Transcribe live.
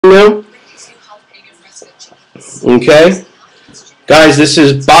now? Okay. Guys, this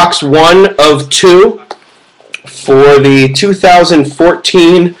is box 1 of 2 for the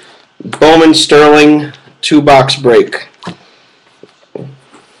 2014 Bowman Sterling 2-box break.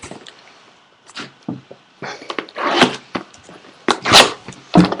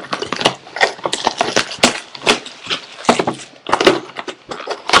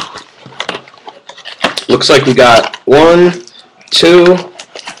 Looks like we got 1, 2,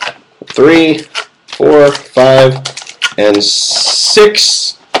 3, 4, 5, and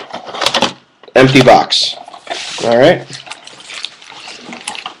 6 empty box. All right.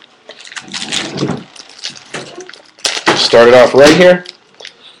 Start it off right here.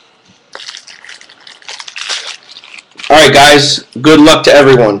 All right, guys. Good luck to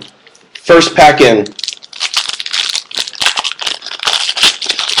everyone. First pack in.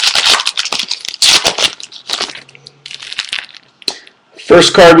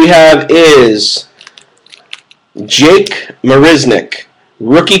 First card we have is Jake Marisnick,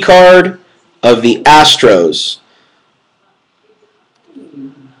 rookie card of the Astros.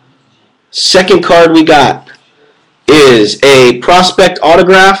 Second card we got is a prospect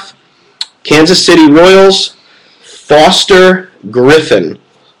autograph, Kansas City Royals, Foster Griffin.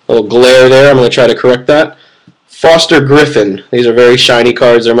 A little glare there. I'm going to try to correct that. Foster Griffin. These are very shiny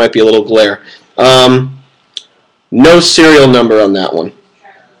cards. There might be a little glare. No serial number on that one.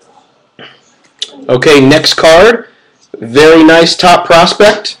 Okay, next card. Very nice top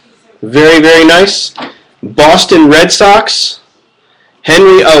prospect. Very, very nice. Boston Red Sox,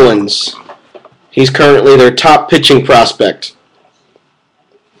 Henry Owens. He's currently their top pitching prospect.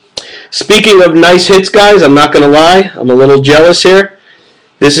 Speaking of nice hits, guys, I'm not going to lie. I'm a little jealous here.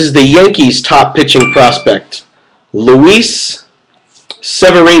 This is the Yankees' top pitching prospect, Luis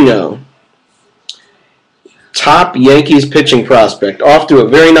Severino. Top Yankees pitching prospect. Off to a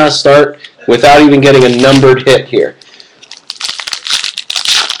very nice start without even getting a numbered hit here.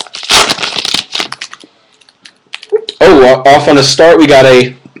 Oh, off on the start, we got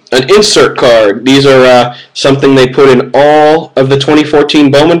an insert card. These are something they put in all of the 2014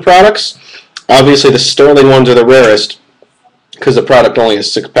 Bowman products. Obviously, the Sterling ones are the rarest because the product only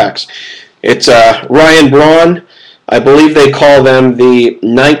has 6 packs. It's Ryan Braun. I believe they call them the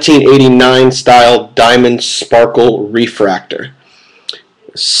 1989 style Diamond Sparkle Refractor.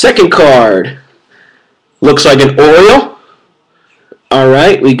 Second card looks like an Oriole. All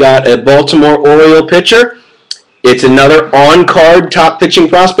right, we got a Baltimore Oriole pitcher. It's another on-card top pitching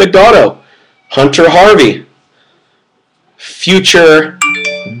prospect auto, Hunter Harvey, future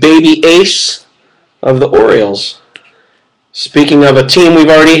baby ace of the Orioles. Speaking of a team we've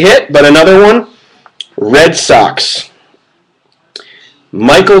already hit, but another one, Red Sox,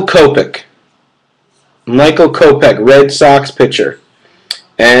 Michael Kopech. Michael Kopech, Red Sox pitcher.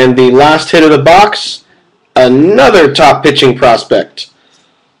 And the last hit of the box, another top pitching prospect,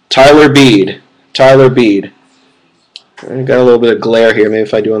 Tyler Beede. Tyler Beede. I got a little bit of glare here. Maybe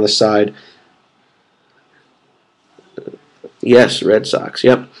if I do on the side. Yes, Red Sox.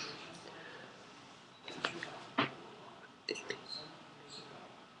 Yep.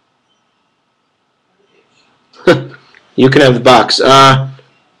 You can have the box.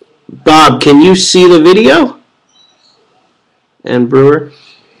 Bob, can you see the video? And Brewer?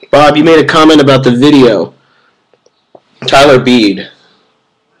 Bob, you made a comment about the video. Tyler Beede.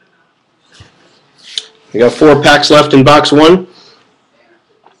 We got 4 packs left in box 1.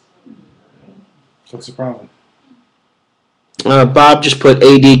 What's the problem? Bob just put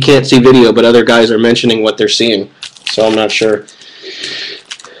AD can't see video, but other guys are mentioning what they're seeing. So I'm not sure.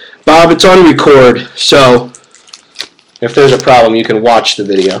 Bob, it's on record, so if there's a problem, you can watch the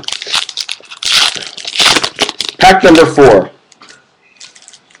video. Pack number 4.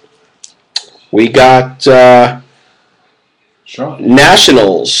 We got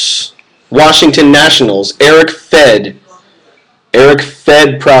Nationals. Washington Nationals. Eric Fed. Eric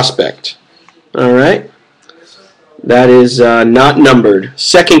Fed prospect. All right. That is not numbered.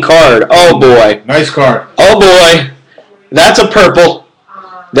 Second card. Oh, boy. Nice card. Oh, boy. That's a purple.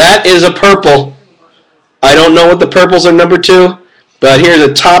 That is a purple. I don't know what the purples are number 2, but here's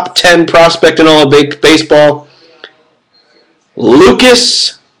a top 10 prospect in all of baseball.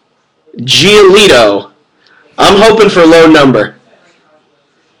 Lucas Giolito. I'm hoping for low number.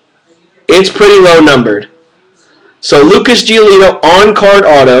 It's pretty low numbered. So Lucas Giolito on-card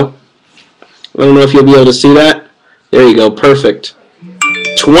auto. I don't know if you'll be able to see that. There you go. Perfect.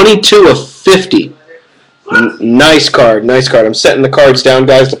 22 of 50. Nice card. Nice card. I'm setting the cards down,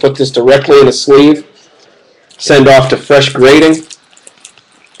 guys, to put this directly in a sleeve. Send off to fresh grading.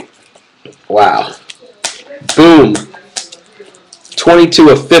 Wow. Boom. 22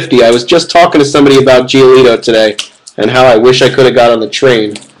 of 50. I was just talking to somebody about Giolito today and how I wish I could have got on the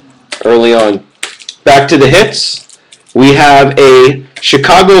train early on. Back to the hits. We have a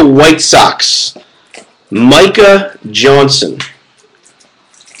Chicago White Sox, Micah Johnson.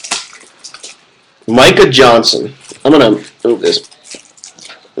 Micah Johnson. I'm going to move this.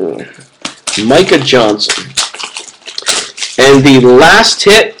 Micah Johnson. And the last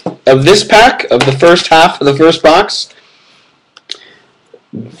hit of this pack, of the first half of the first box,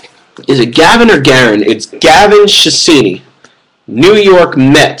 is it Gavin or Garen? It's Gavin Cecchini, New York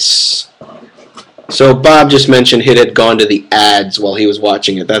Mets. So Bob just mentioned it had gone to the ads while he was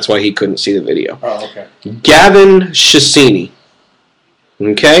watching it. That's why he couldn't see the video. Oh, okay. Gavin Cecchini.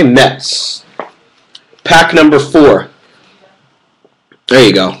 Okay, Mets. Pack number 4. There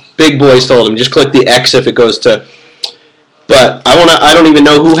you go. Big boys told him. Just click the X if it goes to... But I don't even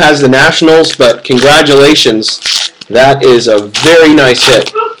know who has the Nationals, but congratulations. That is a very nice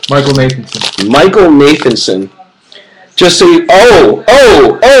hit. Michael Nathanson. Michael Nathanson. Just so you... Oh!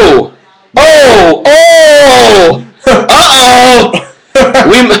 Uh-oh!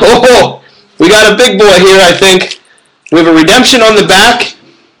 We got a big boy here, I think. We have a redemption on the back.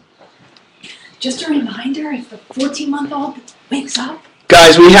 Just a reminder, if the 14-month-old wakes up,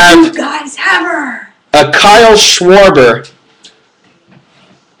 Guys, we have... you guys have her! A Kyle Schwarber.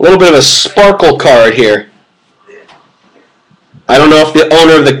 A little bit of a sparkle card here. I don't know if the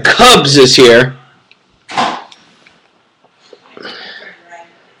owner of the Cubs is here.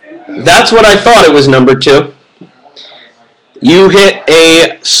 That's what I thought it was, number 2. You hit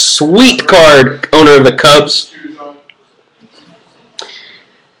a sweet card, owner of the Cubs.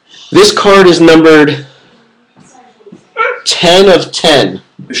 This card is numbered 10 of 10.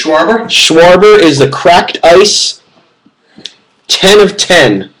 The Schwarber? Schwarber is the cracked ice. 10 of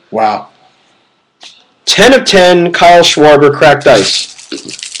 10. Wow. 10 of 10, Kyle Schwarber, cracked ice.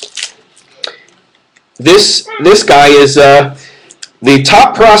 This guy is the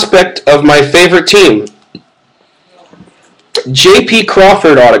top prospect of my favorite team. J.P.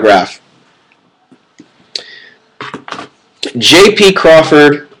 Crawford autograph. J.P.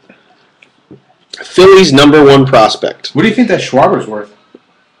 Crawford, Phillies #1 prospect. What do you think that Schwarber's worth?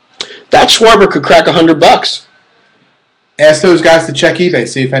 That Schwarber could crack $100. Ask those guys to check eBay,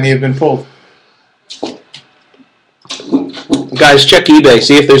 see if any have been pulled. Guys, check eBay,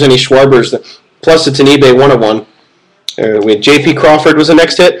 see if there's any Schwarbers. Plus, it's an eBay 101. We had J.P. Crawford was the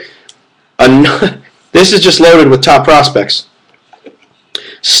next hit. This is just loaded with top prospects.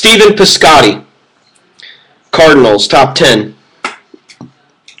 Stephen Piscotty, Cardinals, top 10.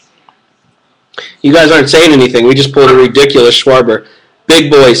 You guys aren't saying anything. We just pulled a ridiculous Schwarber.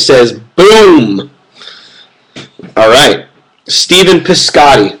 Big Boy says, boom. All right. Stephen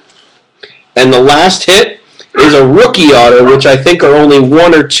Piscotty. And the last hit is a rookie auto, which I think are only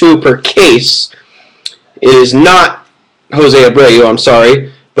 1 or 2 per case. It is not Jose Abreu, I'm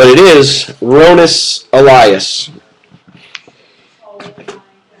sorry, but it is Ronis Elias.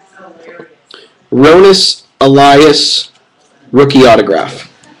 Ronis Elias rookie autograph.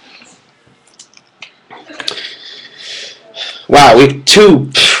 Wow, I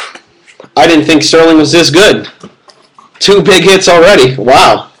didn't think Sterling was this good. 2 big hits already.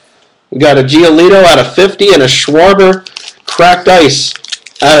 Wow. We got a Giolito out of 50 and a Schwarber cracked ice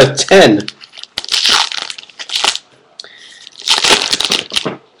out of 10.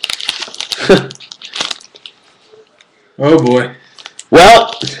 Oh boy.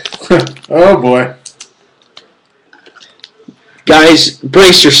 Well, oh boy. Guys,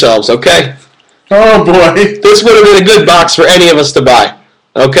 brace yourselves, okay? Oh boy. This would have been a good box for any of us to buy.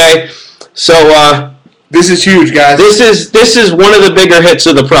 Okay? So, this is huge, guys. This is one of the bigger hits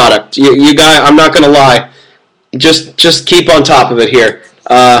of the product. You guys, I'm not gonna lie. Just keep on top of it here.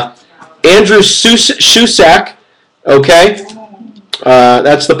 Andrew Shusak, okay?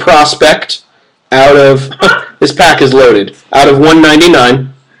 That's the prospect out of this pack is loaded. Out of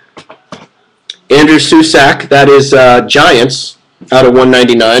 199. Andrew Shusak, that is Giants out of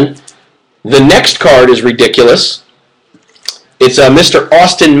 199. The next card is ridiculous. It's Mr.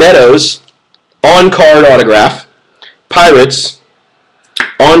 Austin Meadows on-card autograph. Pirates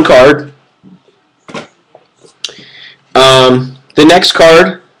on-card. The next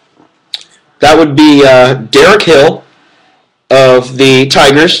card, that would be Derek Hill of the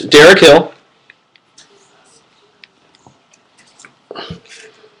Tigers. Derek Hill.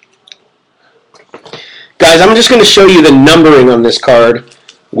 Guys, I'm just going to show you the numbering on this card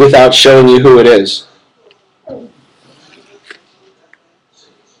without showing you who it is.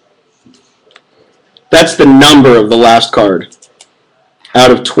 That's the number of the last card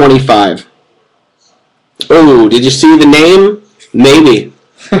out of 25. Oh, did you see the name Maybe.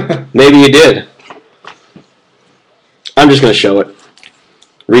 Maybe you did. I'm just going to show it.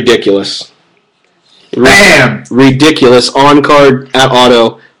 Ridiculous. Bam! Ridiculous. On card at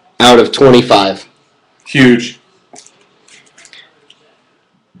auto out of 25. Huge.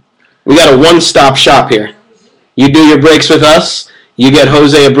 We got a one-stop shop here. You do your breaks with us, you get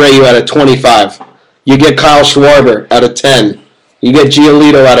Jose Abreu out of 25. You get Kyle Schwarber out of 10. You get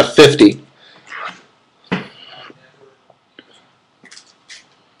Giolito out of 50.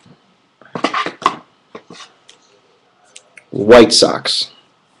 White Sox.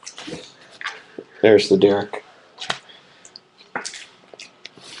 There's the Derek.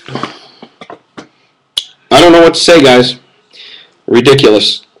 I don't know what to say, guys.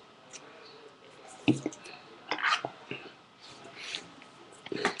 Ridiculous.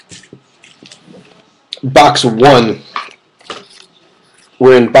 Box 1.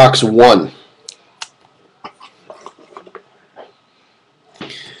 We're in box 1.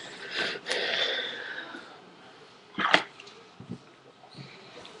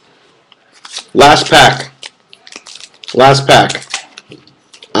 Last pack. Last pack.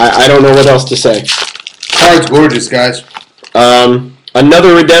 I don't know what else to say. Card's gorgeous, guys.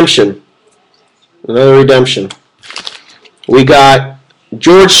 Another redemption. Another redemption. We got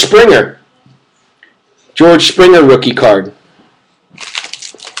George Springer. George Springer rookie card.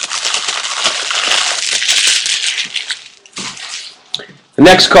 The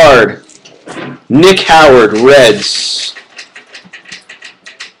next card, Nick Howard, Reds.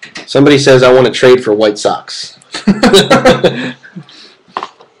 Somebody says I want to trade for White Sox.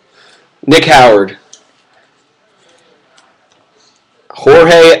 Nick Howard.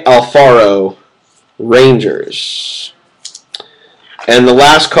 Jorge Alfaro, Rangers. And the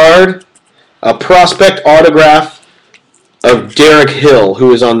last card, a prospect autograph of Derek Hill,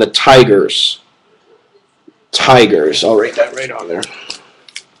 who is on the Tigers. Tigers. I'll write that right on there.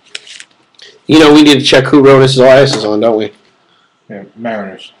 You know, we need to check who Ronis Elias is on, don't we? Yeah,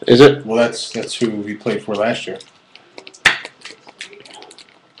 Mariners. Is it? Well, that's who he played for last year.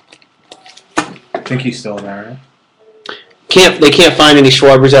 I think he's still a Mariner. They can't find any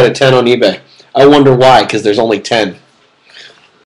Schwarbers out of 10 on eBay. I wonder why, because there's only 10.